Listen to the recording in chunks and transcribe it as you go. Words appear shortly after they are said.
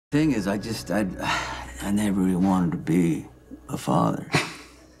Thing is, I never really wanted to be a father.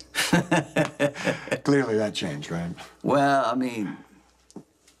 Clearly that changed, right? Well, I mean,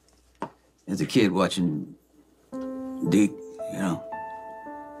 as a kid watching Deke, you know,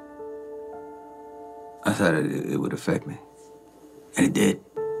 I thought it would affect me. And it did.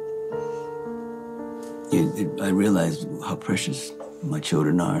 I realized how precious my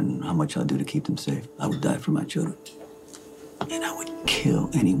children are and how much I'll do to keep them safe. I would die for my children. And I would kill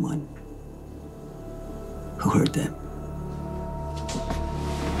anyone who hurt them.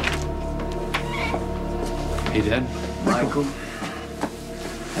 Hey, Dad. Michael,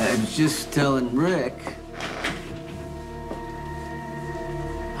 I was just telling Rick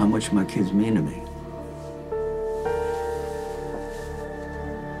how much my kids mean to me.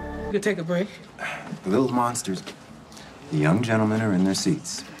 You could take a break. The little monsters. The young gentlemen are in their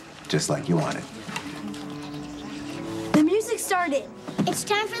seats, just like you wanted. The music started. It's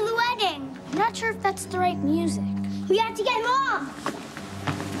time for the wedding. I'm not sure if that's the right music. We have to get Mom.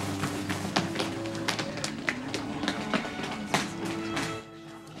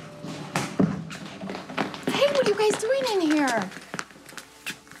 Hey, what are you guys doing in here?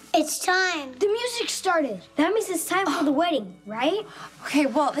 It's time. The music started. That means it's time for the wedding, right? Okay,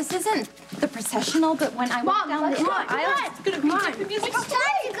 well, this isn't the processional, but when I walk down the aisle, it's gonna be the music. It's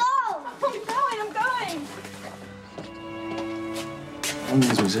time to go. I'm going. How many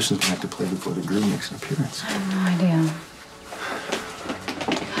of these musicians gonna have to play before the groom makes an appearance? I have no idea.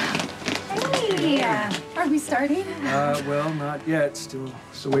 Hey, are we starting? Well, not yet. Still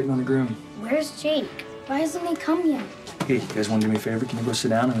waiting on the groom. Where's Jake? Why hasn't he come yet? Hey, you guys want to do me a favor? Can you go sit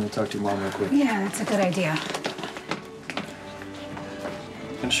down and we'll talk to your mom real quick? Yeah, that's a good idea.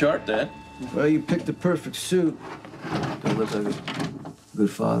 And sharp, Dad. Well, you picked the perfect suit. You look like a good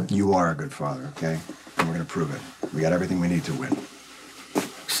father. You are a good father, okay? And we're gonna prove it. We got everything we need to win.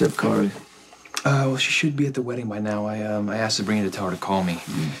 Except Carly. Well, she should be at the wedding by now. I asked Sabrina to tell her to call me.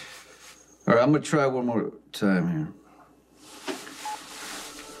 All right, I'm gonna try one more time here.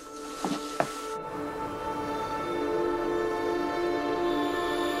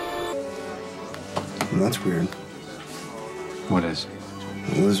 Well, that's weird. What is?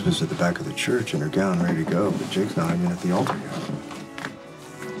 Elizabeth's at the back of the church in her gown, ready to go, but Jake's not even at the altar yet.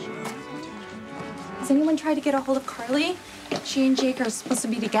 Has anyone tried to get a hold of Carly? She and Jake are supposed to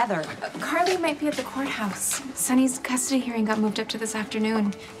be together. Carly might be at the courthouse. Sonny's custody hearing got moved up to this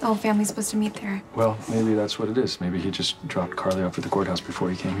afternoon. The whole family's supposed to meet there. Well, maybe that's what it is. Maybe he just dropped Carly off at the courthouse before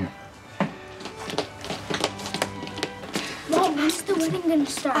he came here. Mom, when's the wedding gonna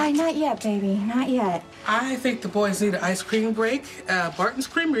start? Not yet, baby. Not yet. I think the boys need an ice cream break. Barton's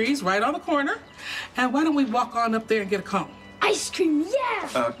Creamery's right on the corner. And why don't we walk on up there and get a cone? Ice cream,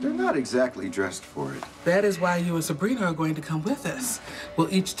 yeah! They're not exactly dressed for it. That is why you and Sabrina are going to come with us.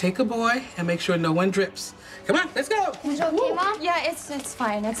 We'll each take a boy and make sure no one drips. Come on, let's go. Is it okay, Mom? Yeah, it's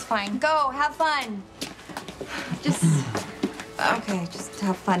fine. It's fine. Go, have fun. Just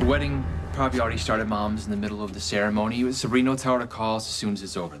have fun. The wedding probably already started, Mom's in the middle of the ceremony. Sabrina will tell her to call us as soon as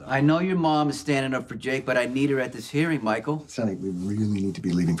it's over, though. I know your mom is standing up for Jake, but I need her at this hearing, Michael. Sonny, we really need to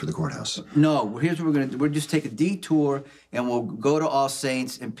be leaving for the courthouse. No, here's what we're gonna do. We'll just take a detour and we'll go to All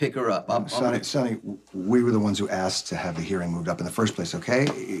Saints and pick her up. Sonny, we were the ones who asked to have the hearing moved up in the first place, okay?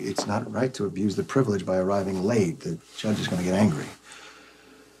 It's not right to abuse the privilege by arriving late. The judge is gonna get angry.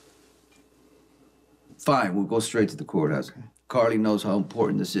 Fine, we'll go straight to the courthouse. Carly knows how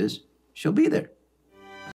important this is. She'll be there.